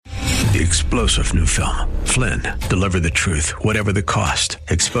The explosive new film, Flynn, deliver the truth, whatever the cost,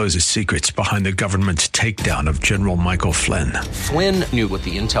 exposes secrets behind the government's takedown of General Michael Flynn. Flynn knew what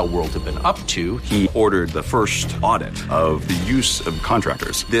the intel world had been up to. He ordered the first audit of the use of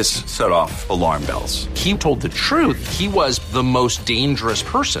contractors. This set off alarm bells. He told the truth. He was the most dangerous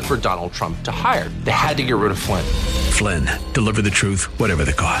person for Donald Trump to hire. They had to get rid of Flynn. Flynn, deliver the truth, whatever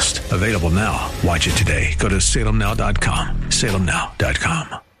the cost. Available now. Watch it today. Go to salemnow.com.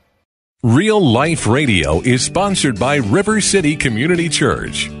 salemnow.com. Real Life Radio is sponsored by River City Community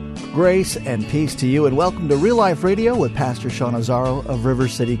Church. Grace and peace to you, and welcome to Real Life Radio with Pastor Sean Azzaro of River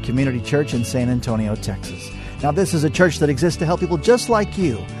City Community Church in San Antonio, Texas. Now, this is a church that exists to help people just like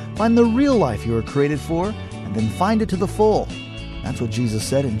you find the real life you were created for and then find it to the full. That's what Jesus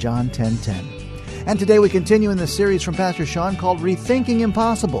said in John 10:10. And today we continue in the series from Pastor Sean called Rethinking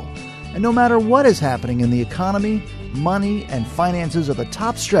Impossible. And no matter what is happening in the economy, money and finances are the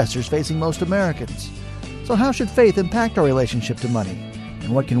top stressors facing most Americans. So how should faith impact our relationship to money?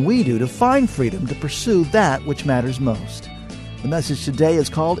 And what can we do to find freedom to pursue that which matters most? The message today is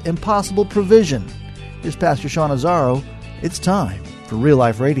called Impossible Provision. Here's Pastor Sean Azzaro. It's time for Real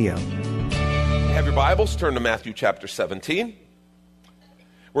Life Radio. Have your Bibles, turn to Matthew chapter 17.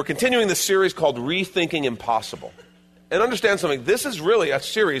 We're continuing this series called Rethinking Impossible. And understand something, this is really a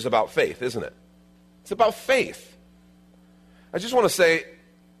series about faith, isn't it? It's about faith. I just want to say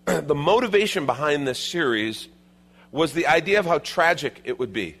the motivation behind this series was the idea of how tragic it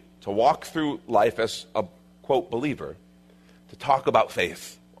would be to walk through life as a, quote, believer, to talk about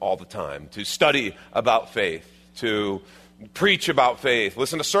faith all the time, to study about faith, to preach about faith,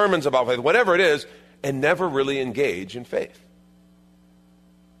 listen to sermons about faith, whatever it is, and never really engage in faith.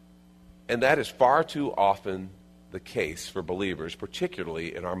 And that is far too often the case for believers,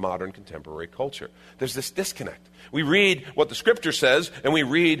 particularly in our modern contemporary culture. There's this disconnect. We read what the Scripture says, and we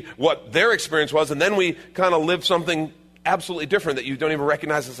read what their experience was, and then we kind of live something absolutely different that you don't even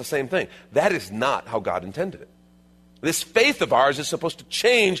recognize as the same thing. That is not how God intended it. This faith of ours is supposed to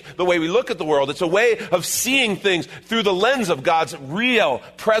change the way we look at the world. It's a way of seeing things through the lens of God's real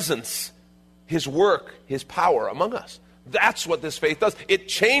presence, His work, His power among us. That's what this faith does. It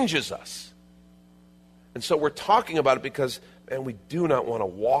changes us. And so we're talking about it because, man, we do not want to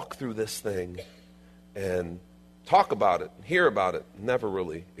walk through this thing and talk about it, hear about it, never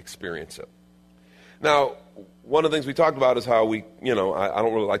really experience it. Now, one of the things we talked about is how we, I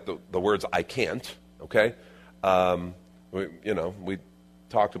don't really like the words "I can't," okay? We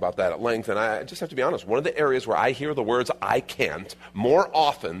talked about that at length, and I just have to be honest, one of the areas where I hear the words "I can't" more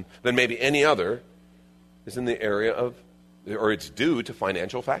often than maybe any other is in the area of, or it's due to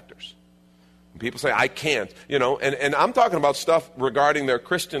financial factors. People say, I can't, and I'm talking about stuff regarding their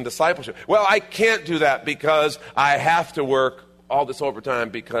Christian discipleship. Well, I can't do that because I have to work all this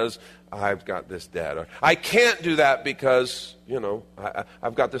overtime because I've got this debt. Or I can't do that because,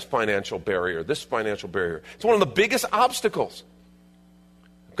 I've got this financial barrier. It's one of the biggest obstacles.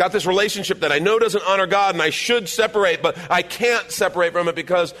 I've got this relationship that I know doesn't honor God and I should separate, but I can't separate from it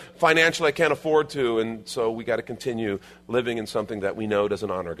because financially I can't afford to, and so we got to continue living in something that we know doesn't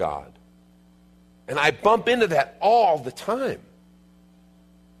honor God. And I bump into that all the time.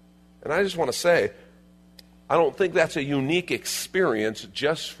 And I just want to say, I don't think that's a unique experience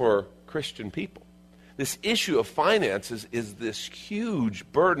just for Christian people. This issue of finances is this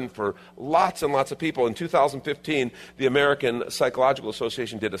huge burden for lots and lots of people. In 2015, the American Psychological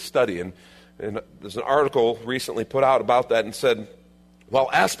Association did a study, and there's an article recently put out about that and said, while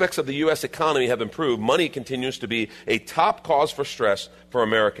aspects of the U.S. economy have improved, money continues to be a top cause for stress for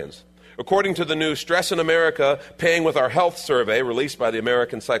Americans. According to the new Stress in America, Paying with Our Health survey released by the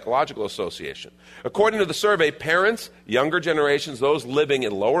American Psychological Association. According to the survey, parents, younger generations, those living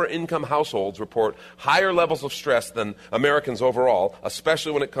in lower income households report higher levels of stress than Americans overall,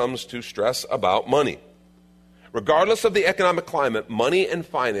 especially when it comes to stress about money. Regardless of the economic climate, money and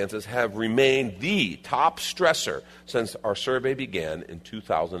finances have remained the top stressor since our survey began in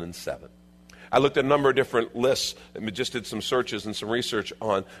 2007. I looked at a number of different lists and just did some searches and some research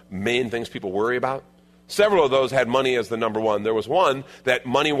on main things people worry about. Several of those had money as the number one. There was one that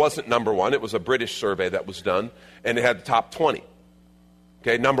money wasn't number one. It was a British survey that was done, and it had the top 20.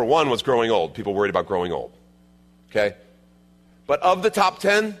 Okay, number one was growing old. People worried about growing old. Okay? But of the top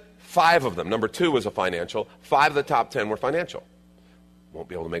 10, 5 of them, number 2 was a financial, 5 of the top 10 were financial. Won't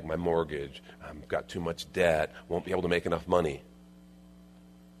be able to make my mortgage. I've got too much debt. Won't be able to make enough money.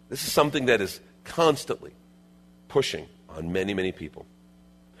 This is something that is constantly pushing on many, many people.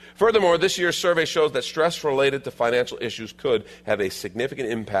 Furthermore, this year's survey shows that stress related to financial issues could have a significant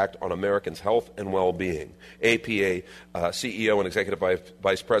impact on Americans' health and well-being. APA CEO and Executive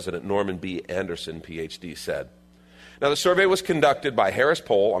Vice President Norman B. Anderson, Ph.D., said. Now, the survey was conducted by Harris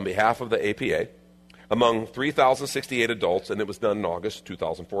Poll on behalf of the APA among 3,068 adults, and it was done in August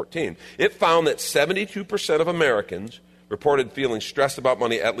 2014. It found that 72% of Americans reported feeling stressed about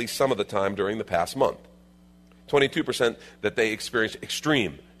money at least some of the time during the past month. 22% that they experienced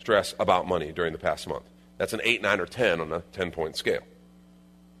extreme stress about money during the past month. That's an 8, 9, or 10 on a 10-point scale.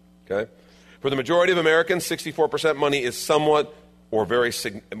 Okay? For the majority of Americans, 64% money is a somewhat or very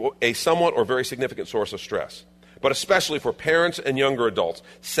significant source of stress. But especially for parents and younger adults,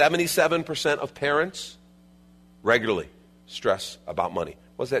 77% of parents regularly stress about money.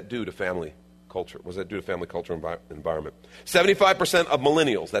 What does that do to family culture? What does that do to family culture environment? 75% of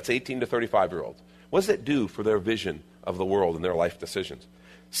millennials, that's 18 to 35-year-olds. What does that do for their vision of the world and their life decisions?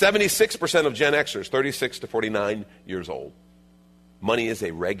 76% of Gen Xers, 36 to 49 years old. Money is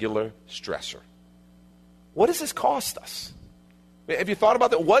a regular stressor. What does this cost us? Have you thought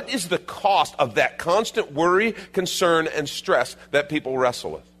about that? What is the cost of that constant worry, concern, and stress that people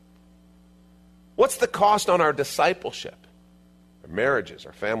wrestle with? What's the cost on our discipleship, our marriages,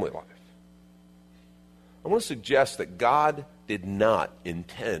 our family life? I want to suggest that God did not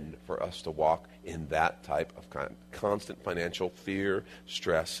intend for us to walk in that type of constant financial fear,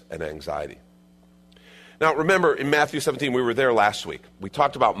 stress, and anxiety. Now, remember, in Matthew 17, we were there last week. We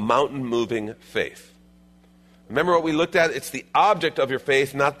talked about mountain-moving faith. Remember what we looked at? It's the object of your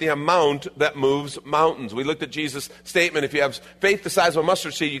faith, not the amount that moves mountains. We looked at Jesus' statement, if you have faith the size of a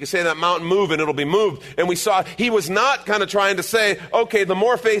mustard seed, you can say that mountain move and it'll be moved. And we saw he was not kind of trying to say, okay, the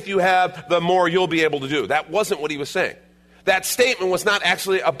more faith you have, the more you'll be able to do. That wasn't what he was saying. That statement was not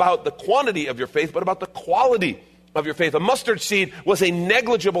actually about the quantity of your faith, but about the quality of your faith. A mustard seed was a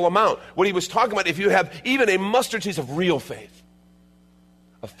negligible amount. What he was talking about, if you have even a mustard seed of real faith,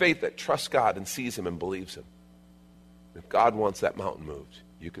 a faith that trusts God and sees him and believes him. If God wants that mountain moved,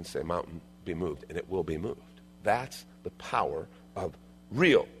 you can say, mountain, be moved, and it will be moved. That's the power of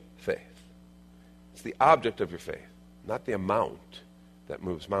real faith. It's the object of your faith, not the amount that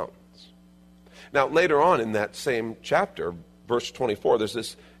moves mountains. Now, later on in that same chapter, verse 24, there's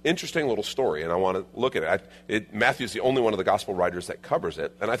this interesting little story, and I want to look at it. Matthew's the only one of the gospel writers that covers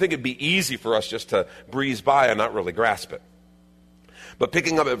it, and I think it'd be easy for us just to breeze by and not really grasp it. But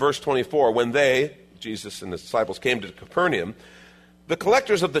picking up at verse 24, when they, Jesus and the disciples, came to Capernaum, the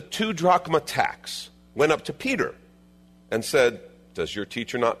collectors of the 2 drachma tax went up to Peter and said, "Does your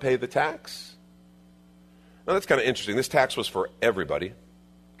teacher not pay the tax?" Now that's kind of interesting. This tax was for everybody,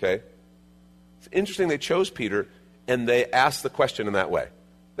 okay? It's interesting they chose Peter and they asked the question in that way.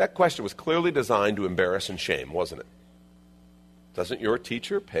 That question was clearly designed to embarrass and shame, wasn't it? Doesn't your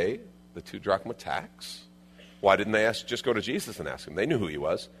teacher pay the 2 drachma tax? Why didn't they just go to Jesus and ask him? They knew who he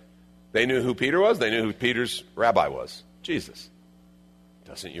was. They knew who Peter was. They knew who Peter's rabbi was, Jesus.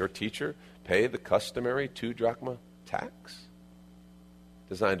 Doesn't your teacher pay the customary 2 drachma tax?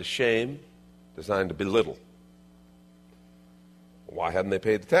 Designed to shame, designed to belittle. Why hadn't they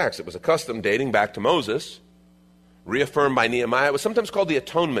paid the tax? It was a custom dating back to Moses, reaffirmed by Nehemiah. It was sometimes called the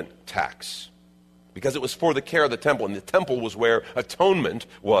atonement tax because it was for the care of the temple, and the temple was where atonement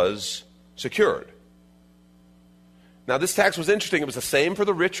was secured. Now, this tax was interesting. It was the same for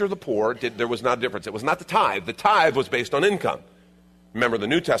the rich or the poor. There was not a difference. It was not the tithe. The tithe was based on income. Remember, the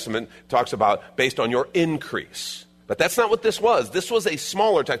New Testament talks about based on your increase. But that's not what this was. This was a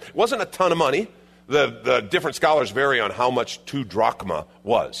smaller tax. It wasn't a ton of money. The different scholars vary on how much 2 drachma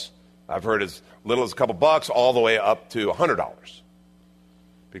was. I've heard as little as a couple bucks all the way up to $100.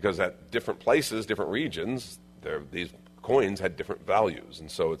 Because at different places, different regions, these coins had different values.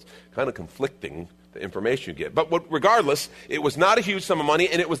 And so it's kind of conflicting, the information you get. But regardless, it was not a huge sum of money,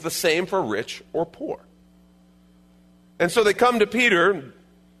 and it was the same for rich or poor. And so they come to Peter,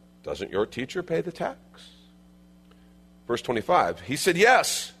 "Doesn't your teacher pay the tax?" Verse 25, he said,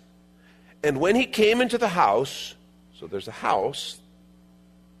 "Yes. And when he came into the house," so there's a house,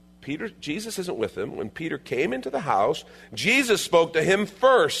 Jesus isn't with him. When Peter came into the house, Jesus spoke to him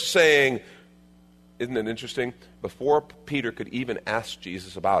first, saying, isn't it interesting? Before Peter could even ask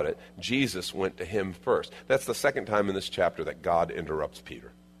Jesus about it, Jesus went to him first. That's the second time in this chapter that God interrupts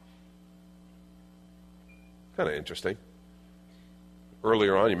Peter. Kind of interesting.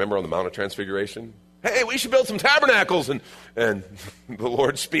 Earlier on, you remember on the Mount of Transfiguration? Hey, we should build some tabernacles. And the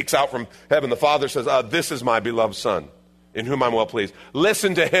Lord speaks out from heaven. The Father says, "This is my beloved Son, in whom I'm well pleased.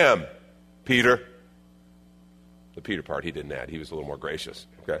 Listen to him, Peter." The Peter part he didn't add. He was a little more gracious.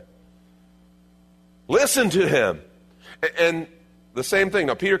 Okay. Listen to him. And the same thing.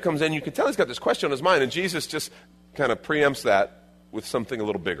 Now, Peter comes in. You can tell he's got this question on his mind, and Jesus just kind of preempts that with something a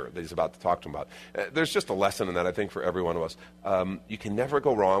little bigger that he's about to talk to him about. There's just a lesson in that, I think, for every one of us. You can never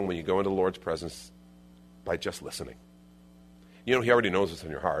go wrong when you go into the Lord's presence by just listening. You know, he already knows what's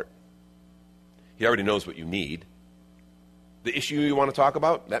in your heart. He already knows what you need. The issue you want to talk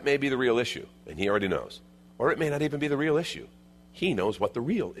about, that may be the real issue, and he already knows. Or it may not even be the real issue. He knows what the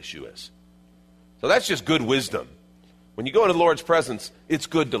real issue is. So that's just good wisdom. When you go into the Lord's presence, it's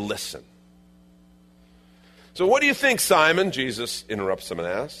good to listen. So what do you think, Simon? Jesus interrupts him and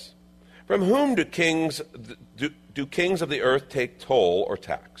asks. From whom do kings of the earth take toll or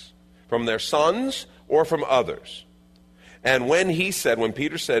tax? From their sons or from others? And when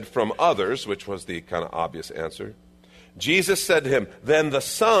Peter said from others, which was the kind of obvious answer, Jesus said to him, then the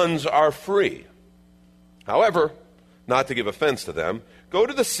sons are free. However, not to give offense to them, go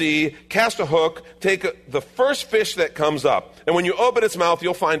to the sea, cast a hook, take the first fish that comes up, and when you open its mouth,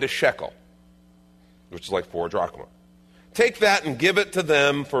 you'll find a shekel, which is like 4 drachma. Take that and give it to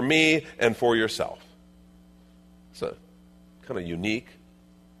them for me and for yourself. It's a kind of unique,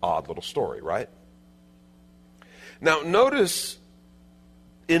 odd little story, right? Now, notice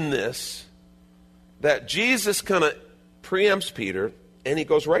in this that Jesus kind of preempts Peter, and he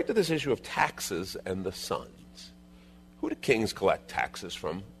goes right to this issue of taxes and the sons. Who do kings collect taxes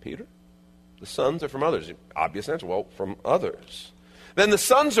from, Peter? The sons or from others? Obvious answer, well, from others. Then the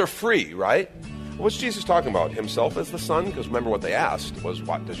sons are free, right? What's Jesus talking about? Himself as the son? Because remember what they asked was,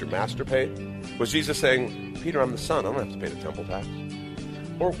 what does your master pay? Was Jesus saying, Peter, I'm the son, I don't have to pay the temple tax?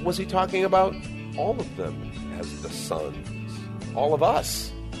 Or was he talking about all of them as the sons? All of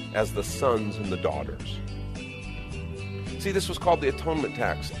us as the sons and the daughters? See, this was called the atonement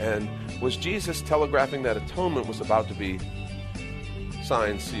tax, and was Jesus telegraphing that atonement was about to be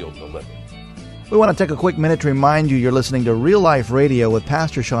signed, sealed, delivered? We want to take a quick minute to remind you you're listening to Real Life Radio with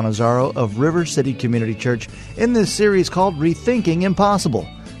Pastor Sean Azzaro of River City Community Church in this series called Rethinking Impossible,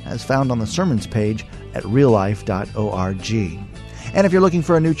 as found on the sermons page at reallife.org. And if you're looking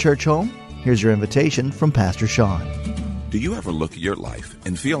for a new church home, here's your invitation from Pastor Sean. Do you ever look at your life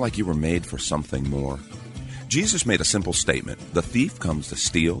and feel like you were made for something more? Jesus made a simple statement. The thief comes to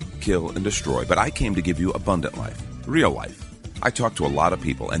steal, kill, and destroy, but I came to give you abundant life, real life. I talk to a lot of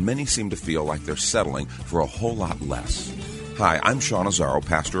people, and many seem to feel like they're settling for a whole lot less. Hi, I'm Sean Azzaro,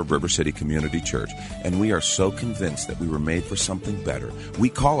 pastor of River City Community Church, and we are so convinced that we were made for something better. We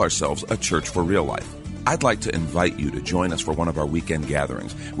call ourselves a church for real life. I'd like to invite you to join us for one of our weekend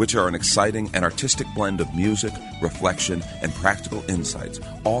gatherings, which are an exciting and artistic blend of music, reflection, and practical insights,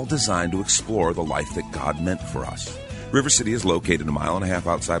 all designed to explore the life that God meant for us. River City is located 1.5 miles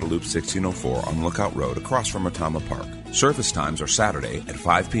outside of Loop 1604 on Lookout Road across from Otama Park. Service times are Saturday at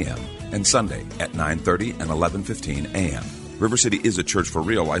 5 p.m. and Sunday at 9:30 and 11:15 a.m. River City is a church for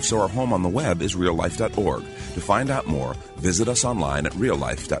real life, so our home on the web is reallife.org. To find out more, visit us online at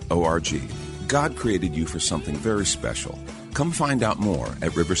reallife.org. God created you for something very special. Come find out more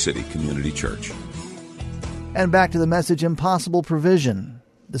at River City Community Church. And back to the message, Impossible Provision.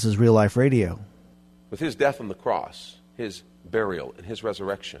 This is Real Life Radio. With his death on the cross, his burial, and his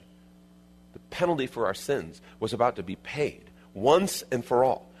resurrection, the penalty for our sins was about to be paid once and for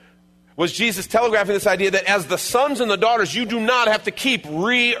all. Was Jesus telegraphing this idea that as the sons and the daughters, you do not have to keep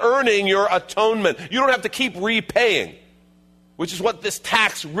re-earning your atonement. You don't have to keep repaying, which is what this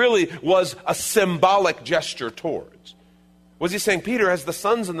tax really was a symbolic gesture towards. Was he saying, Peter, as the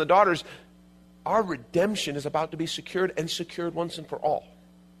sons and the daughters, our redemption is about to be secured and secured once and for all.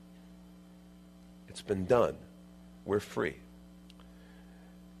 It's been done. We're free.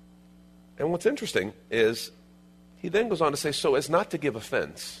 And what's interesting is he then goes on to say, so as not to give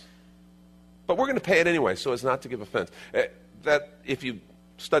offense. But we're going to pay it anyway, so as not to give offense. That if you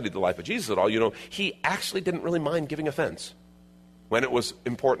studied the life of Jesus at all, you know, he actually didn't really mind giving offense when it was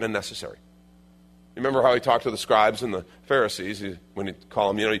important and necessary. You remember how he talked to the scribes and the Pharisees when he'd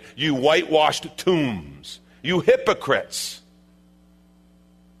call them, you whitewashed tombs, you hypocrites.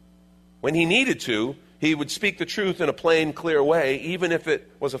 When he needed to, he would speak the truth in a plain, clear way, even if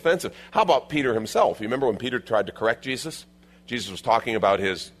it was offensive. How about Peter himself? You remember when Peter tried to correct Jesus? Jesus was talking about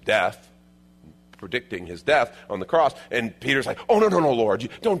his death, predicting his death on the cross, and Peter's like, oh, no, Lord,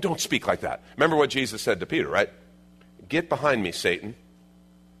 don't speak like that. Remember what Jesus said to Peter, right? Get behind me, Satan.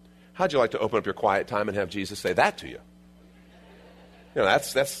 How'd you like to open up your quiet time and have Jesus say that to you? You know,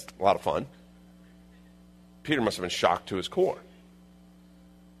 that's a lot of fun. Peter must have been shocked to his core.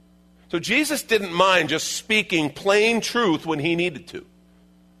 So Jesus didn't mind just speaking plain truth when he needed to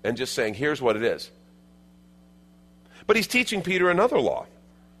and just saying, here's what it is. But he's teaching Peter another law.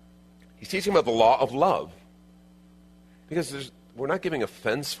 He's teaching about the law of love. Because we're not giving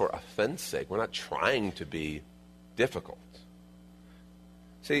offense for offense sake. We're not trying to be difficult.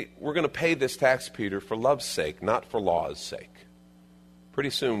 See, we're going to pay this tax, Peter, for love's sake, not for law's sake. Pretty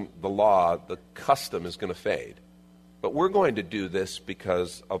soon, the law, the custom is going to fade. But we're going to do this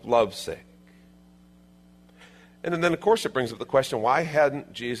because of love's sake. And then, of course, it brings up the question, why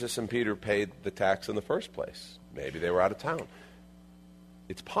hadn't Jesus and Peter paid the tax in the first place? Maybe they were out of town.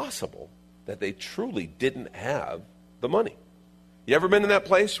 It's possible that they truly didn't have the money. You ever been in that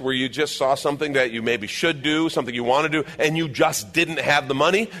place where you just saw something that you maybe should do, something you want to do, and you just didn't have the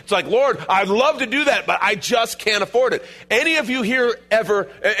money? It's like, Lord, I'd love to do that, but I just can't afford it. Any of you here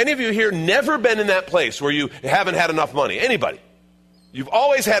never been in that place where you haven't had enough money? Anybody? You've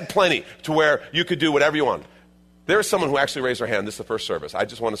always had plenty to where you could do whatever you want. There's someone who actually raised their hand. This is the first service. I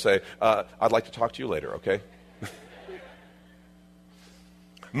just want to say, I'd like to talk to you later, okay?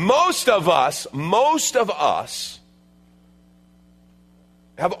 Most of us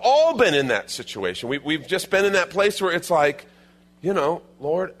have all been in that situation. We've just been in that place where it's like,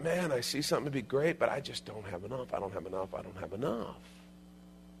 Lord, man, I see something to be great, but I just don't have enough. I don't have enough.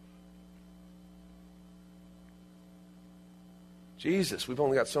 Jesus, we've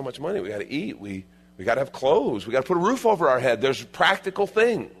only got so much money. We got to eat. We got to have clothes. We got to put a roof over our head. There's practical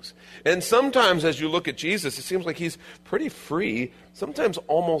things. And sometimes as you look at Jesus, it seems like he's pretty free, sometimes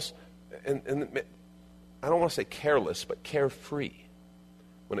almost, and I don't want to say careless, but carefree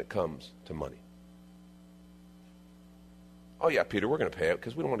when it comes to money. Oh yeah, Peter, we're going to pay it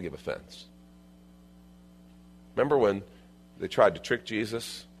because we don't want to give offense. Remember when they tried to trick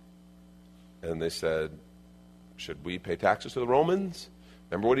Jesus and they said, should we pay taxes to the Romans?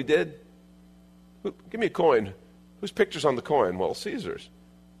 Remember what he did? Give me a coin. Whose picture's on the coin? Well, Caesar's.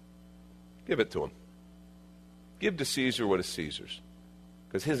 Give it to him. Give to Caesar what is Caesar's.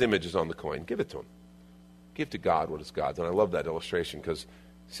 Because his image is on the coin. Give it to him. Give to God what is God's. And I love that illustration because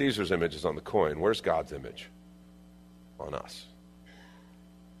Caesar's image is on the coin. Where's God's image? On us.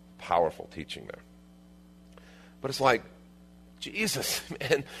 Powerful teaching there. But it's like, Jesus,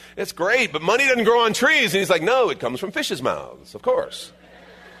 man, it's great, but money doesn't grow on trees. And he's like, no, it comes from fish's mouths, of course.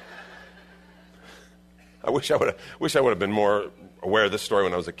 I wish I would have been more aware of this story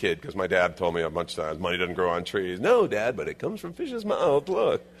when I was a kid, because my dad told me a bunch of times, money doesn't grow on trees. No, Dad, but it comes from fish's mouth.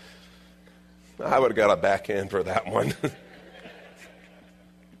 Look. I would have got a backhand for that one.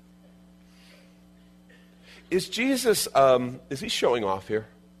 Is Jesus, is he showing off here?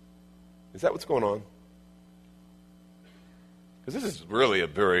 Is that what's going on? Because this is really a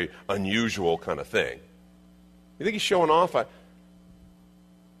very unusual kind of thing. You think he's showing off? I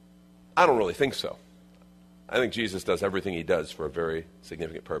don't really think so. I think Jesus does everything he does for a very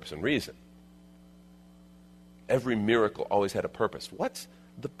significant purpose and reason. Every miracle always had a purpose. What's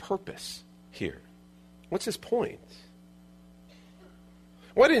the purpose here? What's his point?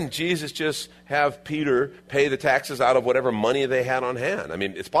 Why didn't Jesus just have Peter pay the taxes out of whatever money they had on hand? I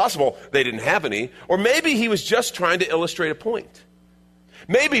mean, it's possible they didn't have any, or maybe he was just trying to illustrate a point.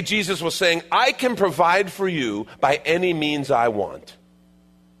 Maybe Jesus was saying, I can provide for you by any means I want.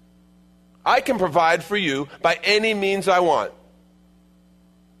 I can provide for you by any means I want.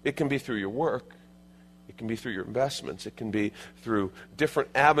 It can be through your work. It can be through your investments. It can be through different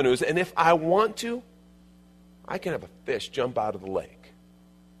avenues. And if I want to, I can have a fish jump out of the lake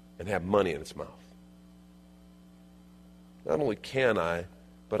and have money in its mouth. Not only can I,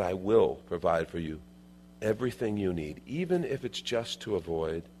 but I will provide for you everything you need, even if it's just to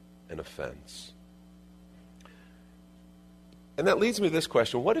avoid an offense. And that leads me to this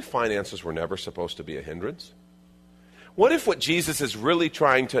question. What if finances were never supposed to be a hindrance? What if what Jesus is really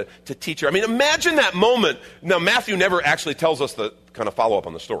trying to teach her? I mean, imagine that moment. Now, Matthew never actually tells us the kind of follow-up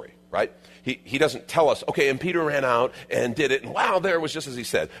on the story, right? He doesn't tell us, okay, and Peter ran out and did it, and wow, there it was just as he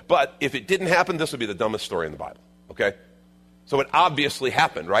said. But if it didn't happen, this would be the dumbest story in the Bible, okay? So it obviously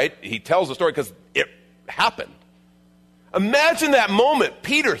happened, right? He tells the story because it happened. Imagine that moment.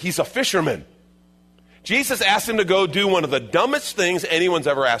 Peter, he's a fisherman. Jesus asked him to go do one of the dumbest things anyone's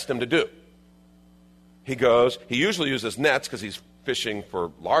ever asked him to do. He goes, he usually uses nets because he's fishing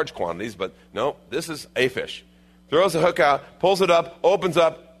for large quantities, but no, this is a fish. Throws the hook out, pulls it up, opens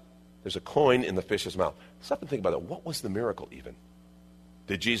up. There's a coin in the fish's mouth. Stop and think about it. What was the miracle even?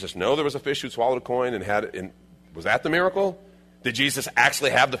 Did Jesus know there was a fish who swallowed a coin and had it in? Was that the miracle? Did Jesus actually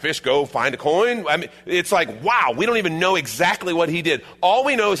have the fish go find a coin? I mean, it's like, wow, we don't even know exactly what he did. All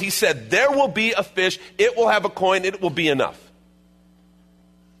we know is he said, there will be a fish, it will have a coin, it will be enough.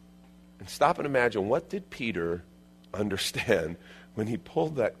 And stop and imagine, what did Peter understand when he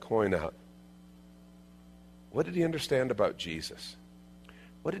pulled that coin out? What did he understand about Jesus?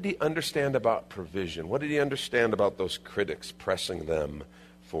 What did he understand about provision? What did he understand about those critics pressing them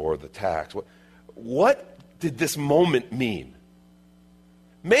for the tax? What did this moment mean?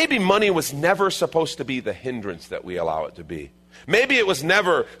 Maybe money was never supposed to be the hindrance that we allow it to be. Maybe it was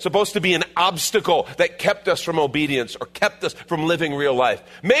never supposed to be an obstacle that kept us from obedience or kept us from living real life.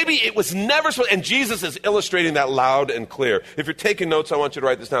 Maybe it was never supposed, and Jesus is illustrating that loud and clear. If you're taking notes, I want you to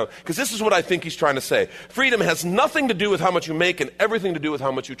write this down, because this is what I think he's trying to say. Freedom has nothing to do with how much you make and everything to do with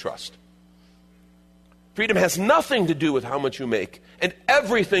how much you trust. Freedom has nothing to do with how much you make and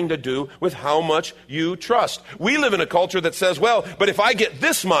everything to do with how much you trust. We live in a culture that says, well, but if I get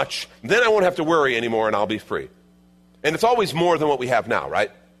this much, then I won't have to worry anymore and I'll be free. And it's always more than what we have now,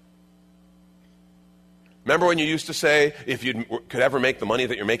 right? Remember when you used to say, if you could ever make the money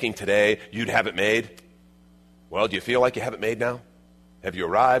that you're making today, you'd have it made? Well, do you feel like you have it made now? Have you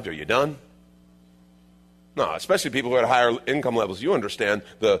arrived? Are you done? No, especially people who are at higher income levels. You understand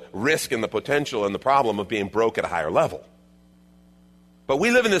the risk and the potential and the problem of being broke at a higher level. But we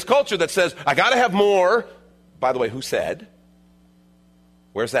live in this culture that says, I got to have more. By the way, who said?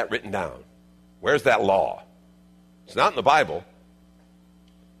 Where's that written down? Where's that law? It's not in the Bible.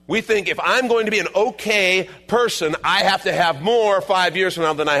 We think if I'm going to be an okay person, I have to have more 5 years from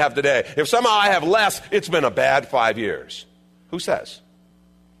now than I have today. If somehow I have less, it's been a bad 5 years. Who says?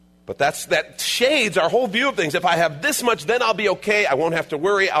 But that shades our whole view of things. If I have this much, then I'll be okay. I won't have to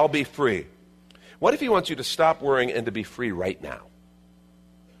worry. I'll be free. What if he wants you to stop worrying and to be free right now?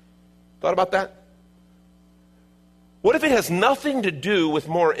 Thought about that? What if it has nothing to do with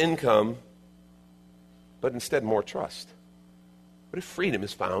more income, but instead more trust? What if freedom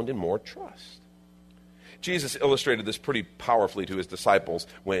is found in more trust? Jesus illustrated this pretty powerfully to his disciples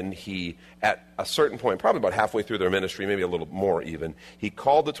when he, at a certain point, probably about halfway through their ministry, maybe a little more even, he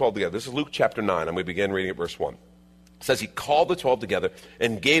called the 12 together. This is Luke chapter 9. I'm going to begin reading at verse 1. It says he called the 12 together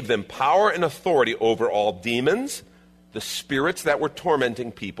and gave them power and authority over all demons, the spirits that were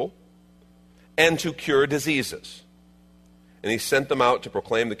tormenting people, and to cure diseases. And he sent them out to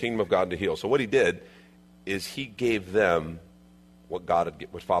proclaim the kingdom of God and to heal. So what he did is he gave them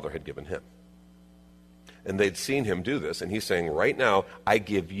what Father had given him. And they'd seen him do this, and he's saying, right now, I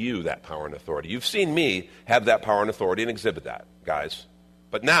give you that power and authority. You've seen me have that power and authority and exhibit that, guys.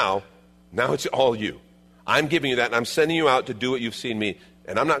 But now it's all you. I'm giving you that, and I'm sending you out to do what you've seen me,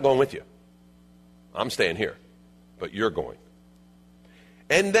 and I'm not going with you. I'm staying here, but you're going.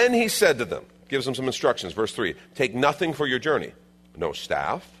 And then he said to them, gives them some instructions, verse 3, take nothing for your journey, no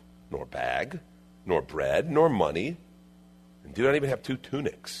staff, nor bag, nor bread, nor money, and do not even have 2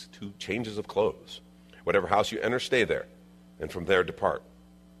 tunics, 2 changes of clothes. Whatever house you enter, stay there, and from there depart.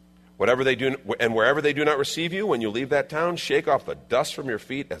 Wherever they do not receive you, when you leave that town, shake off the dust from your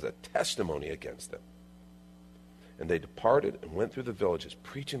feet as a testimony against them. And they departed and went through the villages,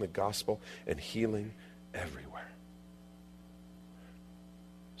 preaching the gospel and healing everywhere.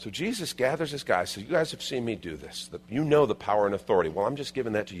 So Jesus gathers his guys. So you guys have seen me do this. You know the power and authority. Well, I'm just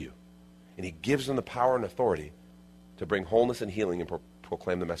giving that to you. And he gives them the power and authority to bring wholeness and healing and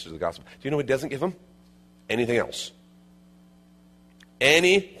proclaim the message of the gospel. Do you know what he doesn't give them? Anything else.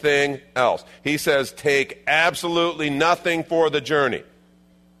 Anything else. He says, take absolutely nothing for the journey.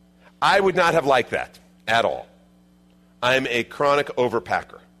 I would not have liked that at all. I'm a chronic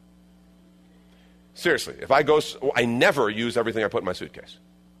overpacker. Seriously, if I go, I never use everything I put in my suitcase.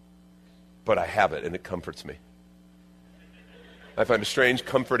 But I have it, and it comforts me. I find a strange,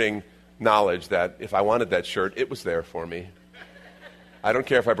 comforting knowledge that if I wanted that shirt, it was there for me. I don't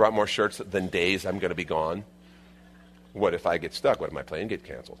care if I brought more shirts than days I'm going to be gone. What if I get stuck? What if my plane gets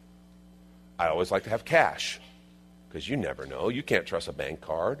canceled? I always like to have cash, because you never know. You can't trust a bank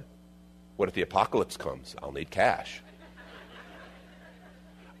card. What if the apocalypse comes? I'll need cash.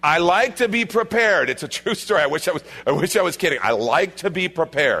 I like to be prepared. It's a true story. I wish I was kidding. I like to be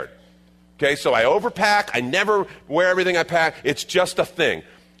prepared. Okay, so I overpack. I never wear everything I pack. It's just a thing.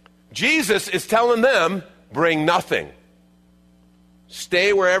 Jesus is telling them, bring nothing.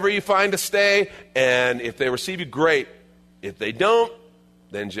 Stay wherever you find to stay, and if they receive you, great. If they don't,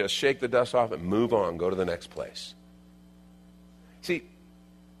 then just shake the dust off and move on. Go to the next place. See,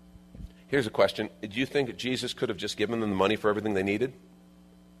 here's a question. Do you think that Jesus could have just given them the money for everything they needed?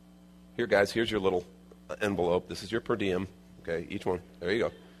 Here, guys, here's your little envelope. This is your per diem. Okay, each one. There you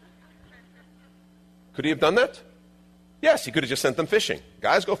go. Could he have done that? Yes, he could have just sent them fishing.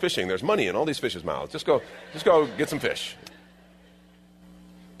 Guys, go fishing. There's money in all these fish's mouths. Just go get some fish.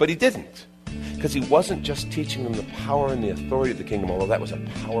 But he didn't. Because he wasn't just teaching them the power and the authority of the kingdom, although that was a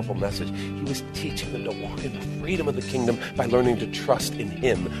powerful message. He was teaching them to walk in the freedom of the kingdom by learning to trust in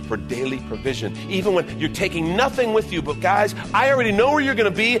him for daily provision. Even when you're taking nothing with you, but guys, I already know where you're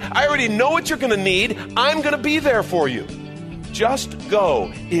going to be. I already know what you're going to need. I'm going to be there for you. Just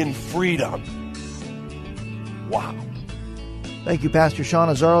go in freedom. Wow. Thank you, Pastor Sean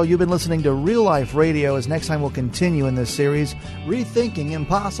Azzaro. You've been listening to Real Life Radio, as next time we'll continue in this series, Rethinking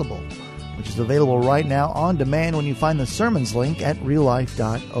Impossible, which is available right now on demand when you find the sermons link at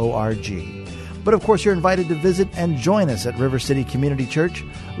reallife.org. But of course, you're invited to visit and join us at River City Community Church,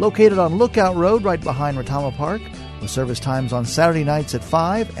 located on Lookout Road right behind Retama Park, with service times on Saturday nights at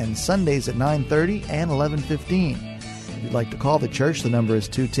 5 and Sundays at 9:30 and 11:15. If you'd like to call the church, the number is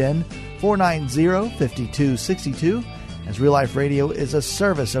 210-490-5262, as Real Life Radio is a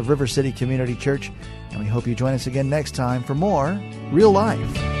service of River City Community Church, and we hope you join us again next time for more Real Life.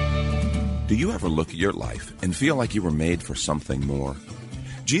 Do you ever look at your life and feel like you were made for something more?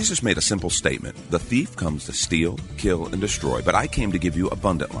 Jesus made a simple statement: the thief comes to steal, kill, and destroy, but I came to give you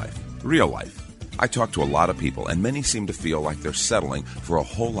abundant life, real life. I talk to a lot of people, and many seem to feel like they're settling for a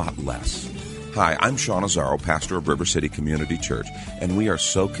whole lot less. Hi, I'm Sean Azzaro, pastor of River City Community Church, and we are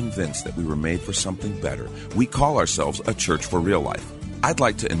so convinced that we were made for something better. We call ourselves a church for real life. I'd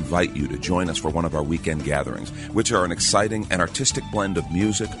like to invite you to join us for one of our weekend gatherings, which are an exciting and artistic blend of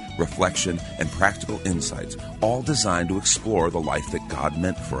music, reflection, and practical insights, all designed to explore the life that God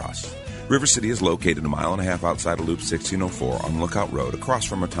meant for us. River City is located a mile and a half outside of Loop 1604 on Lookout Road across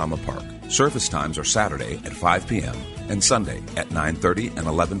from Retama Park. Service times are Saturday at 5 p.m. and Sunday at 9:30 and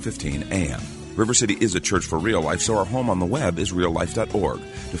 11:15 a.m. River City is a church for real life, so our home on the web is reallife.org.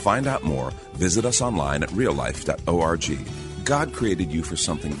 To find out more, visit us online at reallife.org. God created you for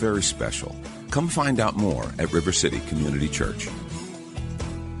something very special. Come find out more at River City Community Church.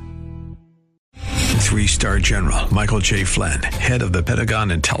 3-star General Michael J. Flynn, head of the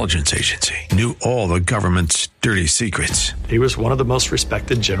Pentagon Intelligence Agency, knew all the government's dirty secrets. He was one of the most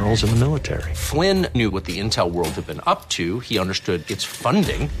respected generals in the military. Flynn knew what the intel world had been up to. He understood its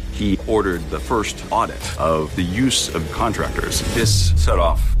funding. He ordered the first audit of the use of contractors. This set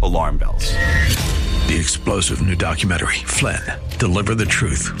off alarm bells. The explosive new documentary, Flynn, Deliver the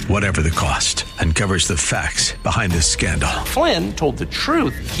Truth, Whatever the Cost, uncovers the facts behind this scandal. Flynn told the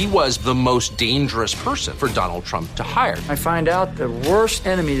truth. He was the most dangerous person for Donald Trump to hire. I find out the worst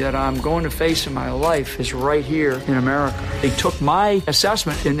enemy that I'm going to face in my life is right here in America. They took my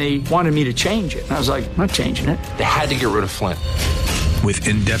assessment and they wanted me to change it. And I was like, I'm not changing it. They had to get rid of Flynn. With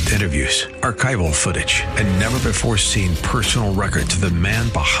in-depth interviews, archival footage, and never-before-seen personal records of the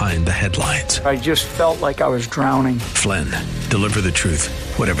man behind the headlines. I just felt like I was drowning. Flynn, Deliver the Truth,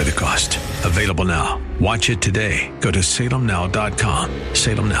 Whatever the Cost. Available now. Watch it today. Go to salemnow.com.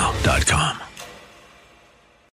 salemnow.com.